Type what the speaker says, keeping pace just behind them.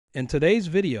In today's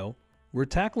video, we're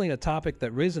tackling a topic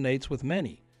that resonates with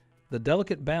many: the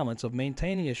delicate balance of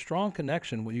maintaining a strong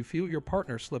connection when you feel your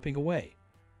partner slipping away.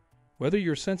 Whether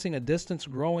you're sensing a distance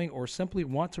growing or simply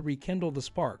want to rekindle the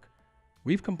spark,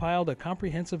 we've compiled a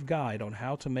comprehensive guide on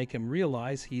how to make him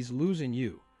realize he's losing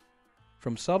you.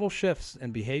 From subtle shifts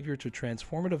in behavior to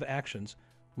transformative actions,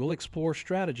 we'll explore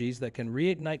strategies that can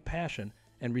reignite passion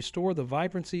and restore the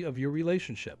vibrancy of your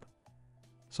relationship.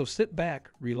 So sit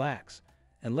back, relax,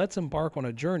 and let's embark on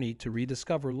a journey to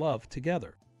rediscover love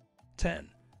together. 10.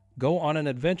 Go on an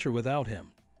adventure without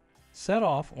him. Set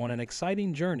off on an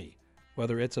exciting journey,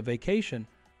 whether it's a vacation,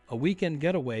 a weekend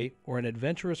getaway, or an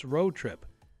adventurous road trip,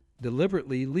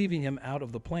 deliberately leaving him out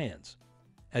of the plans.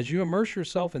 As you immerse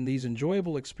yourself in these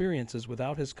enjoyable experiences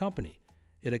without his company,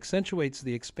 it accentuates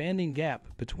the expanding gap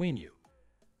between you.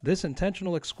 This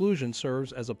intentional exclusion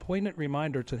serves as a poignant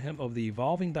reminder to him of the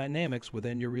evolving dynamics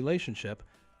within your relationship,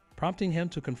 prompting him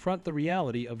to confront the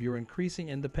reality of your increasing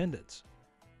independence.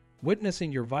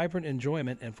 Witnessing your vibrant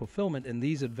enjoyment and fulfillment in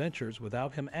these adventures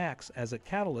without him acts as a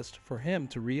catalyst for him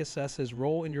to reassess his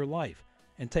role in your life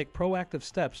and take proactive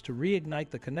steps to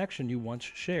reignite the connection you once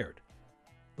shared.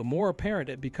 The more apparent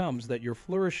it becomes that you're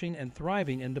flourishing and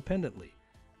thriving independently,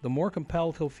 the more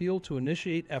compelled he'll feel to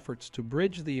initiate efforts to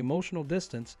bridge the emotional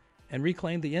distance and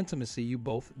reclaim the intimacy you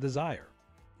both desire.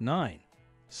 9.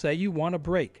 Say you want a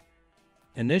break.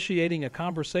 Initiating a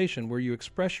conversation where you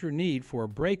express your need for a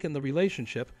break in the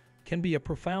relationship can be a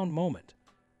profound moment.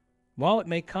 While it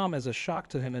may come as a shock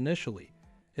to him initially,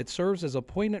 it serves as a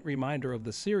poignant reminder of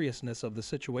the seriousness of the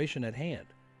situation at hand.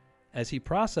 As he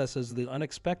processes the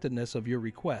unexpectedness of your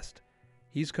request,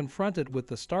 he's confronted with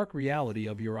the stark reality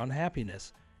of your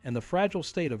unhappiness and the fragile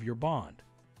state of your bond.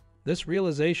 This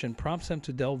realization prompts him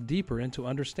to delve deeper into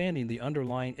understanding the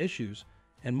underlying issues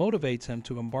and motivates him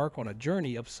to embark on a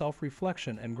journey of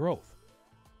self-reflection and growth.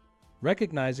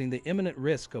 Recognizing the imminent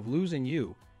risk of losing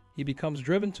you, he becomes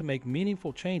driven to make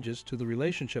meaningful changes to the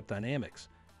relationship dynamics,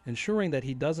 ensuring that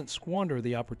he doesn't squander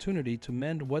the opportunity to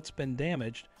mend what's been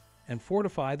damaged and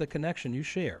fortify the connection you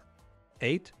share.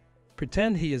 8.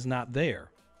 Pretend he is not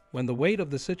there. When the weight of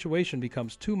the situation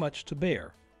becomes too much to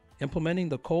bear, implementing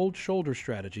the cold shoulder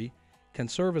strategy can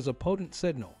serve as a potent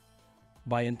signal.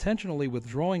 By intentionally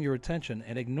withdrawing your attention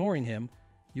and ignoring him,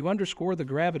 you underscore the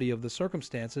gravity of the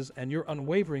circumstances and your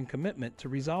unwavering commitment to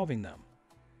resolving them.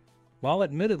 While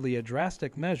admittedly a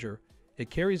drastic measure,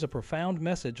 it carries a profound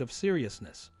message of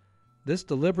seriousness. This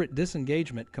deliberate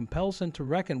disengagement compels him to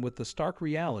reckon with the stark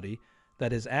reality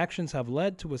that his actions have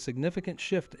led to a significant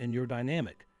shift in your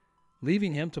dynamic,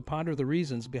 leaving him to ponder the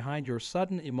reasons behind your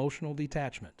sudden emotional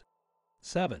detachment.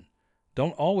 7.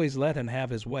 Don't always let him have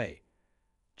his way.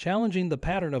 Challenging the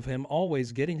pattern of him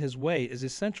always getting his way is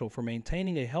essential for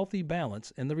maintaining a healthy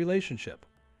balance in the relationship.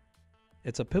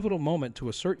 It's a pivotal moment to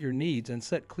assert your needs and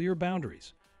set clear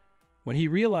boundaries. When he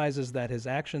realizes that his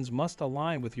actions must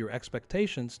align with your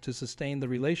expectations to sustain the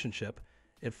relationship,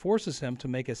 it forces him to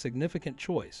make a significant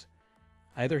choice.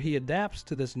 Either he adapts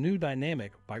to this new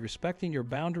dynamic by respecting your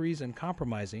boundaries and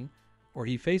compromising, or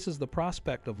he faces the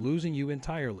prospect of losing you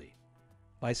entirely.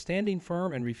 By standing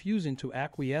firm and refusing to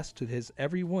acquiesce to his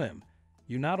every whim,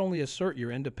 you not only assert your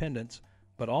independence,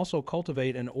 but also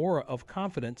cultivate an aura of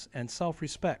confidence and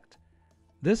self-respect.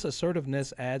 This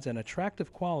assertiveness adds an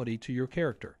attractive quality to your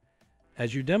character,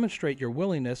 as you demonstrate your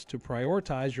willingness to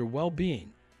prioritize your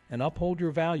well-being and uphold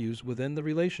your values within the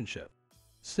relationship.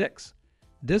 6.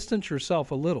 Distance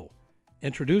yourself a little.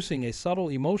 Introducing a subtle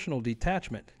emotional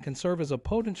detachment can serve as a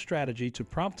potent strategy to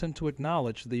prompt him to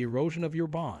acknowledge the erosion of your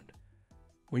bond.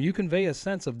 When you convey a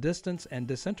sense of distance and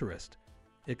disinterest,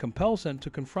 it compels him to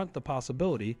confront the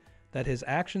possibility that his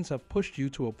actions have pushed you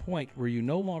to a point where you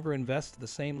no longer invest the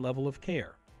same level of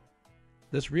care.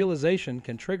 This realization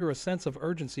can trigger a sense of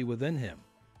urgency within him,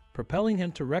 propelling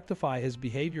him to rectify his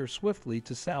behavior swiftly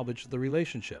to salvage the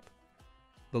relationship.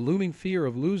 The looming fear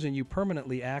of losing you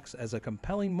permanently acts as a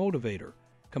compelling motivator,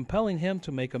 compelling him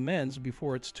to make amends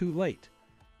before it's too late.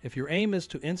 If your aim is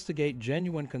to instigate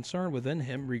genuine concern within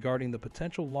him regarding the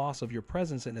potential loss of your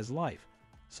presence in his life,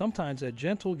 sometimes a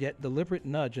gentle yet deliberate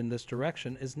nudge in this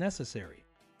direction is necessary.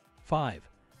 5.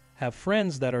 Have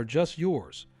friends that are just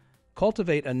yours.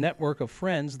 Cultivate a network of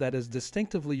friends that is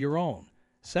distinctively your own,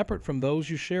 separate from those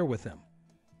you share with him.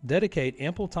 Dedicate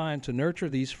ample time to nurture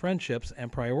these friendships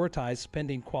and prioritize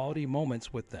spending quality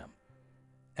moments with them.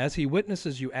 As he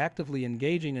witnesses you actively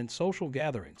engaging in social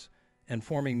gatherings and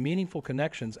forming meaningful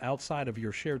connections outside of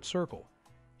your shared circle,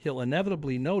 he'll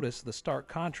inevitably notice the stark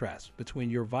contrast between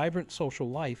your vibrant social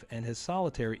life and his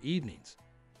solitary evenings.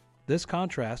 This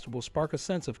contrast will spark a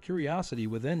sense of curiosity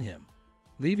within him,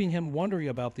 leaving him wondering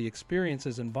about the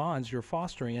experiences and bonds you're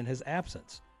fostering in his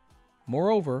absence.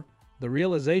 Moreover, the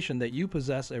realization that you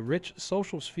possess a rich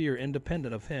social sphere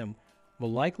independent of him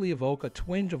will likely evoke a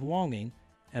twinge of longing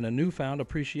and a newfound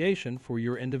appreciation for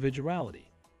your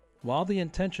individuality. While the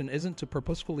intention isn't to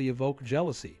purposefully evoke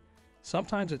jealousy,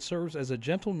 sometimes it serves as a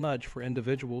gentle nudge for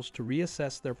individuals to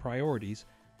reassess their priorities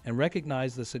and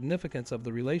recognize the significance of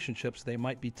the relationships they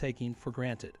might be taking for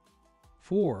granted.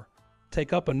 4.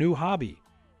 Take up a new hobby.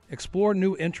 Explore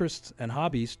new interests and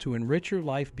hobbies to enrich your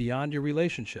life beyond your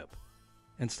relationship.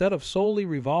 Instead of solely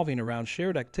revolving around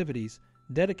shared activities,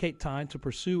 dedicate time to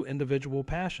pursue individual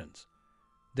passions.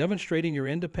 Demonstrating your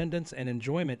independence and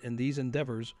enjoyment in these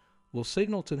endeavors will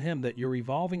signal to him that you're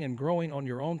evolving and growing on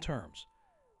your own terms.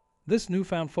 This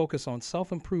newfound focus on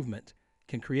self-improvement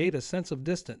can create a sense of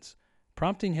distance,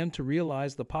 prompting him to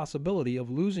realize the possibility of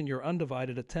losing your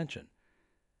undivided attention.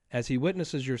 As he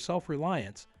witnesses your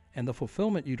self-reliance and the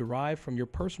fulfillment you derive from your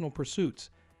personal pursuits,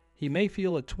 he may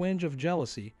feel a twinge of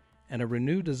jealousy and a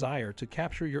renewed desire to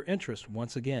capture your interest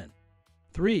once again.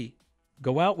 3.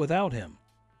 Go out without him.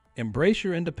 Embrace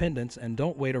your independence and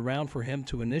don't wait around for him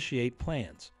to initiate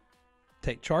plans.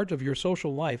 Take charge of your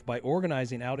social life by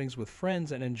organizing outings with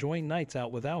friends and enjoying nights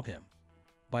out without him.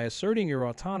 By asserting your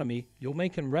autonomy, you'll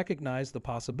make him recognize the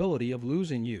possibility of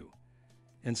losing you.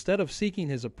 Instead of seeking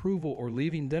his approval or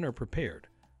leaving dinner prepared,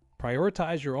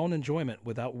 prioritize your own enjoyment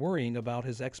without worrying about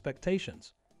his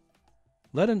expectations.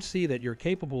 Let him see that you're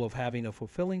capable of having a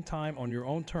fulfilling time on your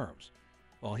own terms,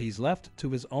 while he's left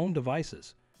to his own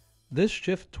devices. This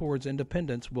shift towards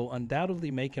independence will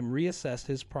undoubtedly make him reassess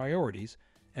his priorities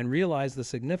and realize the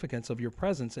significance of your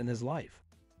presence in his life.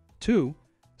 2.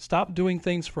 Stop doing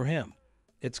things for him.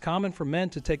 It's common for men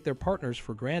to take their partners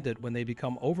for granted when they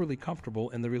become overly comfortable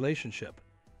in the relationship.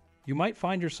 You might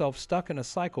find yourself stuck in a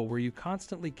cycle where you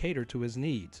constantly cater to his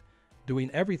needs, doing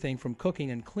everything from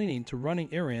cooking and cleaning to running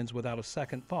errands without a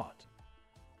second thought.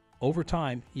 Over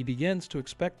time, he begins to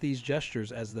expect these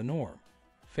gestures as the norm,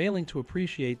 failing to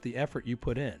appreciate the effort you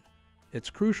put in. It's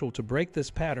crucial to break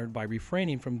this pattern by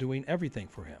refraining from doing everything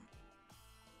for him.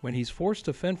 When he's forced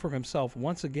to fend for himself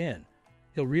once again,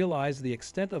 he'll realize the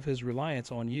extent of his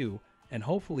reliance on you and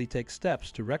hopefully take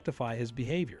steps to rectify his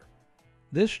behavior.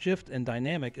 This shift in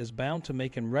dynamic is bound to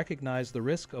make him recognize the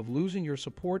risk of losing your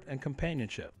support and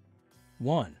companionship.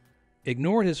 1.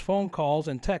 Ignore his phone calls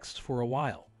and texts for a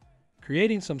while.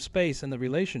 Creating some space in the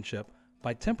relationship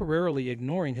by temporarily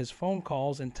ignoring his phone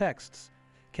calls and texts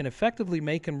can effectively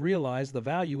make him realize the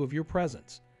value of your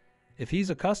presence. If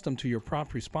he's accustomed to your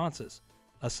prompt responses,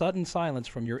 a sudden silence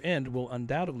from your end will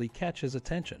undoubtedly catch his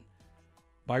attention.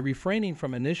 By refraining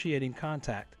from initiating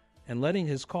contact and letting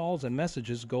his calls and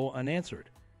messages go unanswered,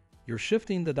 you're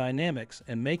shifting the dynamics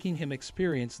and making him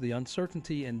experience the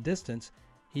uncertainty and distance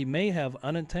he may have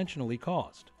unintentionally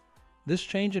caused. This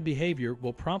change in behavior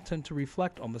will prompt him to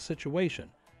reflect on the situation,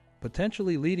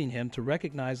 potentially leading him to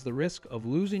recognize the risk of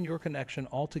losing your connection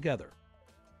altogether.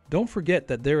 Don't forget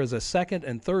that there is a second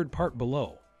and third part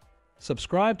below.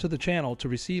 Subscribe to the channel to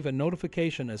receive a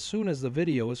notification as soon as the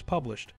video is published,